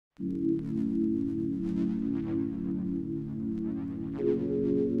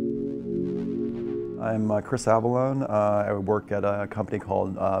I'm Chris Avellone. I work at a company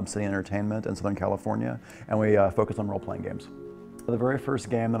called Obsidian Entertainment in Southern California, and we focus on role-playing games. The very first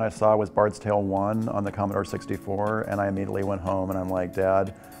game that I saw was Bard's Tale 1 on the Commodore 64, and I immediately went home and I'm like,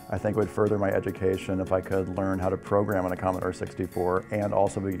 Dad, I think it would further my education if I could learn how to program on a Commodore 64, and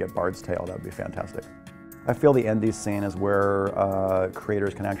also if we could get Bard's Tale, that would be fantastic. I feel the indie scene is where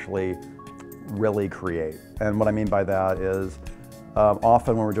creators can actually really create. And what I mean by that is,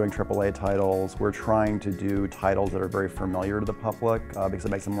 often when we're doing AAA titles, we're trying to do titles that are very familiar to the public because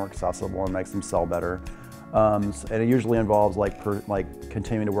it makes them more accessible and makes them sell better. And it usually involves like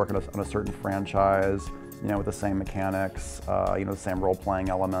continuing to work on a certain franchise, with the same mechanics, the same role-playing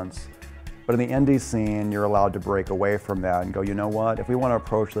elements. But in the indie scene, you're allowed to break away from that and go, you know what, if we want to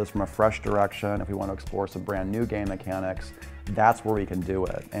approach this from a fresh direction, if we want to explore some brand new game mechanics, that's where we can do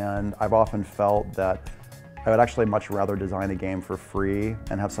it. And I've often felt that I would actually much rather design a game for free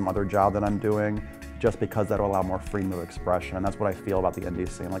and have some other job that I'm doing, just because that'll allow more freedom of expression. And that's what I feel about the indie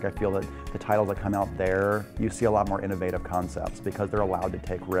scene. Like, I feel that the titles that come out there, you see a lot more innovative concepts because they're allowed to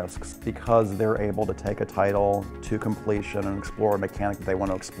take risks, because they're able to take a title to completion and explore a mechanic that they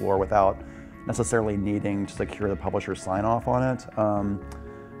want to explore without necessarily needing to secure the publisher's sign-off on it.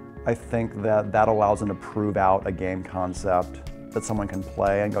 I think that allows them to prove out a game concept that someone can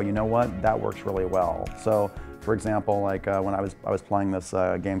play and go, you know what, that works really well. So, for example, like when I was playing this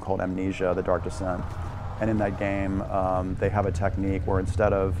game called Amnesia: The Dark Descent, and in that game, they have a technique where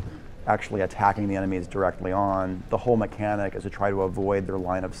instead of actually attacking the enemies directly on, the whole mechanic is to try to avoid their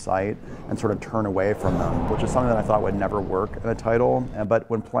line of sight and sort of turn away from them, which is something that I thought would never work in a title. But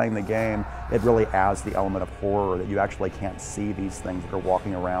when playing the game, it really adds the element of horror that you actually can't see these things that are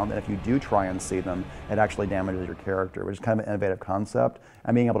walking around. And if you do try and see them, it actually damages your character, which is kind of an innovative concept.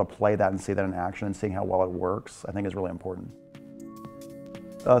 And being able to play that and see that in action and seeing how well it works, I think is really important.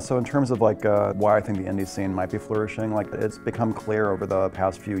 So in terms of why I think the indie scene might be flourishing, it's become clear over the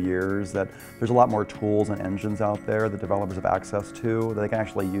past few years that there's a lot more tools and engines out there that developers have access to that they can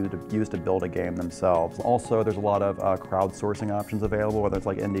actually use to build a game themselves. Also, there's a lot of crowdsourcing options available, whether it's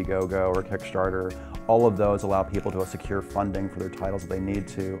like Indiegogo or Kickstarter. All of those allow people to secure funding for their titles if they need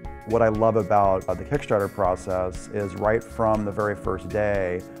to. What I love about the Kickstarter process is right from the very first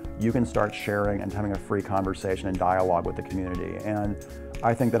day, you can start sharing and having a free conversation and dialogue with the community. And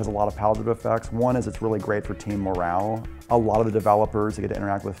I think that has a lot of positive effects. One is it's really great for team morale. A lot of the developers that get to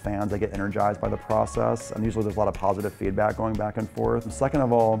interact with fans, they get energized by the process, and usually there's a lot of positive feedback going back and forth. And second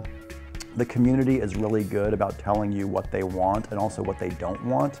of all, the community is really good about telling you what they want and also what they don't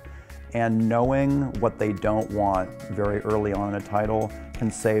want. And knowing what they don't want very early on in a title can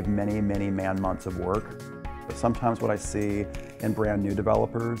save many, many man-months of work. Sometimes what I see in brand new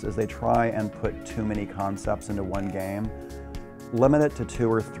developers is they try and put too many concepts into one game. Limit it to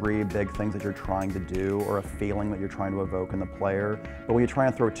 2 or 3 big things that you're trying to do or a feeling that you're trying to evoke in the player. But when you try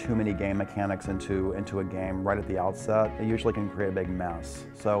and throw too many game mechanics into a game right at the outset, it usually can create a big mess.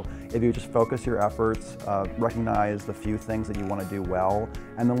 So if you just focus your efforts, recognize the few things that you want to do well,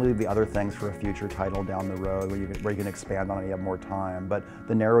 and then leave the other things for a future title down the road where you can expand on it and you have more time. But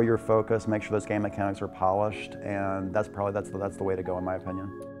the narrow your focus, make sure those game mechanics are polished, and that's the way to go in my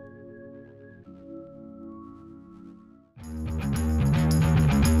opinion.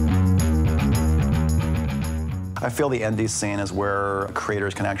 I feel the indie scene is where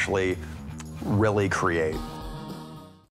creators can actually really create.